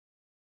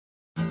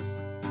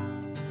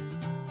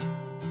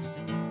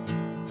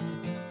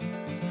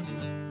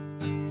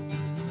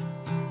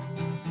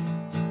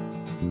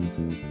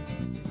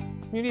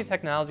Community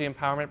Technology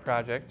Empowerment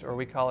Project, or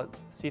we call it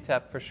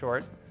CTEP for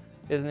short,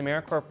 is an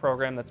AmeriCorps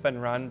program that's been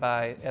run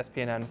by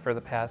SPNN for the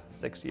past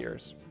 6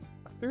 years.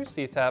 Through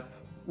CTEP,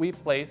 we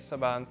place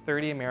about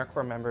 30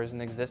 AmeriCorps members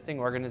in existing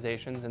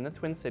organizations in the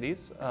Twin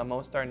Cities.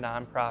 Most are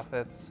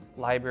nonprofits,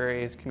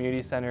 libraries,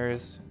 community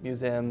centers,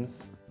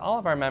 museums. All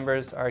of our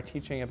members are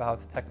teaching about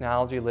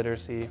technology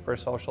literacy for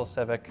social,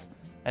 civic,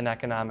 and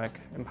economic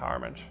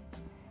empowerment.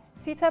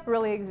 CTEP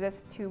really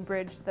exists to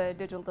bridge the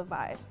digital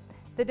divide.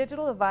 The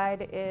digital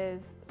divide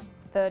is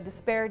the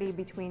disparity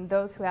between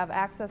those who have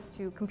access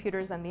to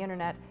computers and the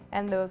internet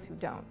and those who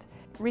don't.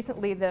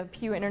 Recently, the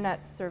Pew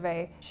Internet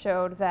Survey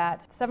showed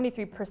that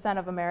 73%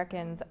 of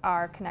Americans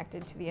are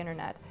connected to the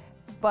internet.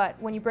 But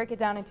when you break it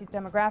down into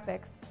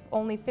demographics,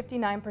 only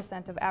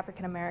 59% of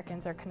African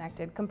Americans are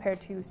connected compared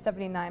to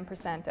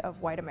 79%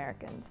 of white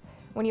Americans.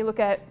 When you look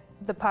at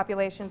the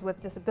populations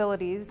with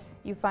disabilities,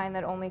 you find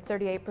that only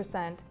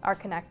 38% are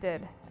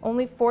connected.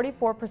 Only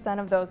 44%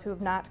 of those who have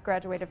not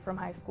graduated from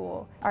high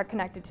school are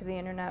connected to the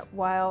internet,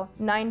 while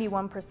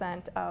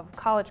 91% of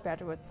college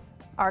graduates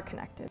are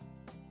connected.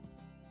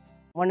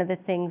 One of the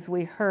things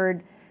we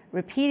heard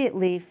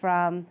repeatedly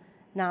from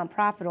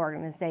nonprofit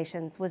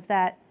organizations was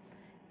that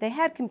they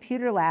had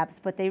computer labs,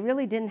 but they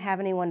really didn't have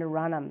anyone to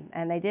run them,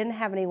 and they didn't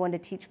have anyone to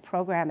teach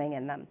programming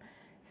in them.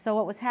 So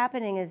what was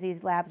happening is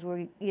these labs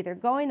were either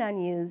going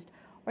unused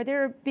or they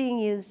were being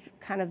used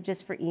kind of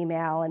just for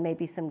email and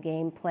maybe some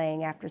game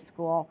playing after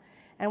school.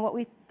 And what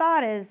we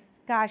thought is,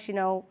 gosh, you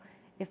know,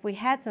 if we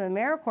had some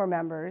AmeriCorps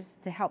members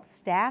to help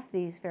staff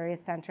these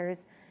various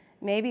centers,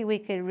 maybe we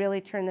could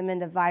really turn them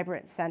into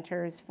vibrant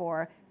centers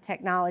for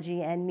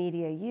technology and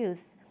media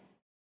use.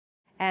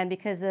 And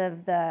because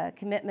of the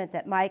commitment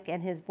that Mike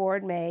and his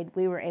board made,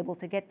 we were able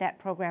to get that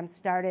program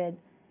started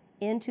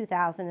in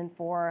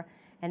 2004.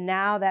 And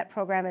now that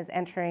program is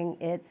entering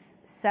its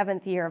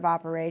 7th year of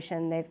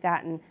operation. They've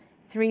gotten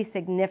 3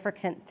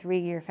 significant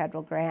 3-year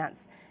federal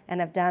grants and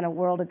have done a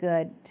world of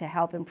good to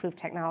help improve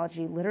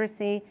technology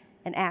literacy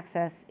and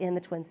access in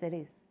the Twin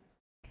Cities.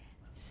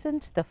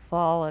 Since the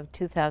fall of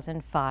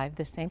 2005,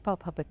 the St. Paul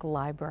Public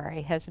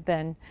Library has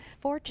been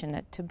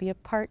fortunate to be a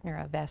partner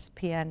of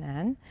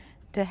SPNN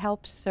to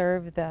help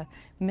serve the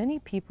many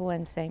people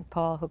in St.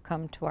 Paul who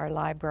come to our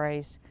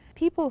libraries,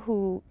 people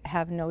who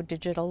have no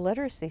digital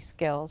literacy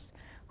skills,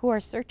 who are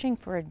searching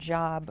for a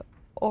job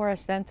or a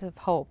sense of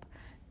hope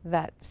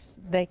that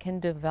they can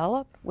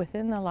develop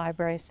within the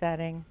library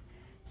setting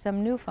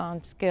some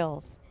newfound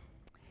skills.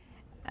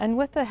 And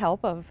with the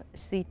help of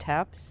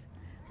CTEPs,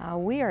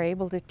 we are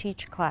able to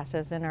teach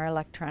classes in our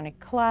electronic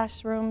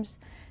classrooms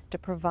to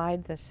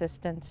provide the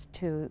assistance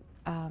to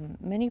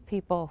many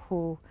people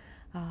who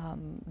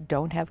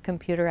don't have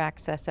computer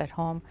access at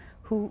home,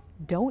 who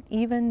don't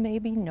even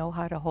maybe know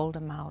how to hold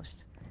a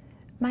mouse.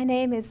 My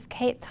name is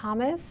Kate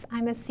Thomas.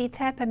 I'm a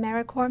CTEP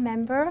AmeriCorps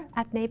member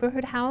at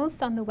Neighborhood House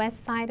on the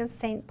west side of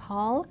St.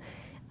 Paul.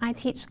 I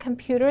teach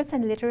computers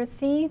and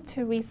literacy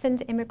to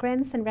recent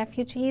immigrants and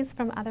refugees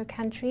from other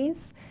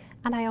countries.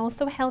 And I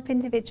also help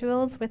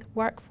individuals with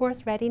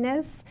workforce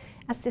readiness,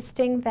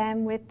 assisting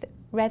them with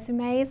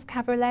resumes,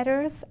 cover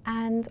letters,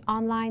 and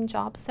online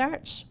job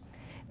search.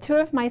 2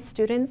 of my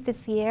students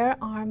this year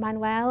are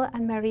Manuel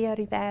and Maria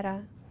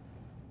Rivera.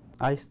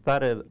 I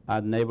started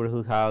at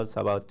Neighborhood House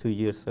about 2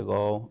 years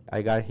ago.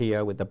 I got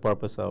here with the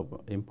purpose of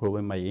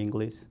improving my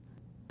English.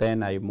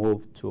 Then I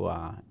moved to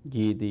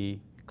GED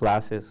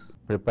classes,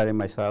 preparing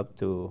myself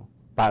to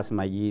pass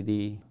my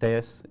GED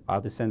test.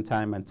 At the same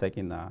time, I'm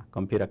taking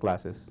computer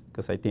classes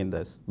because I think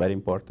that's very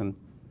important.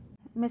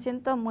 Me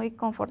siento muy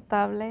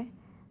confortable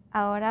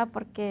ahora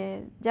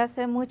porque ya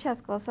sé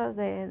muchas cosas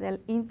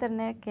del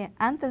internet que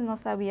antes no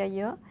sabía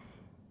yo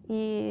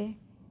y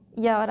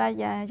ahora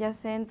ya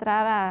sé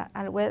entrar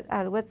al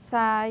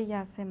website,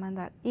 ya sé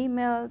mandar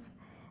emails,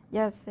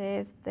 ya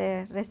sé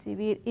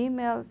recibir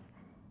emails.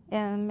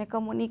 Me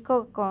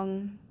comunico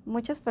con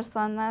muchas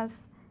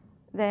personas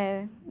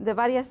de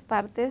varias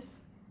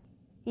partes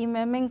y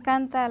me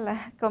encanta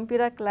la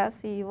computer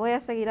class y voy a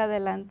seguir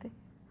adelante.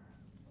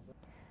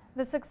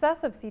 The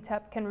success of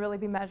CTEP can really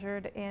be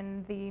measured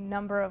in the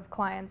number of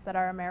clients that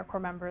our AmeriCorps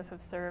members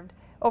have served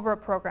over a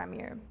program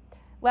year.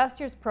 Last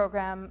year's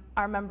program,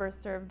 our members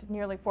served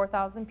nearly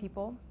 4,000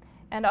 people,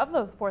 and of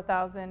those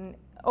 4,000,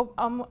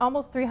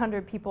 almost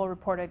 300 people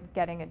reported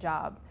getting a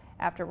job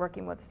after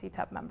working with a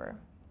CTEP member.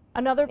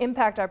 Another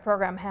impact our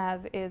program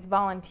has is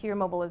volunteer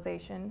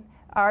mobilization.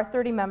 Our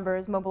 30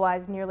 members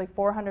mobilized nearly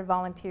 400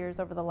 volunteers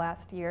over the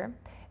last year,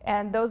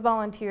 and those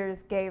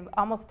volunteers gave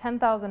almost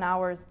 10,000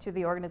 hours to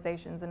the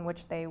organizations in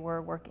which they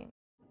were working.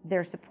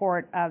 Their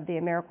support of the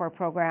AmeriCorps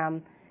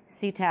program,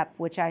 CTEP,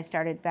 which I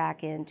started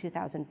back in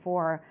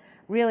 2004,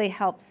 really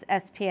helps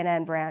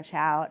SPNN branch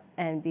out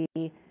and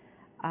be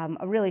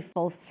a really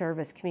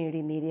full-service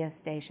community media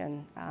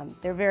station.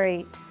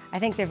 I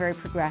think they're very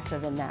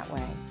progressive in that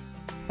way.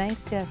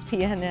 Thanks to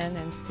SPNN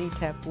and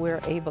CTEP,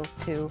 we're able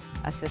to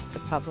assist the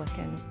public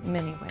in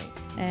many ways.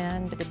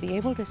 And to be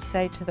able to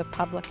say to the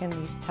public in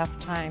these tough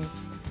times,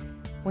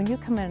 when you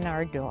come in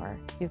our door,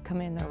 you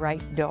come in the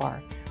right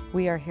door.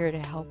 We are here to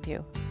help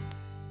you.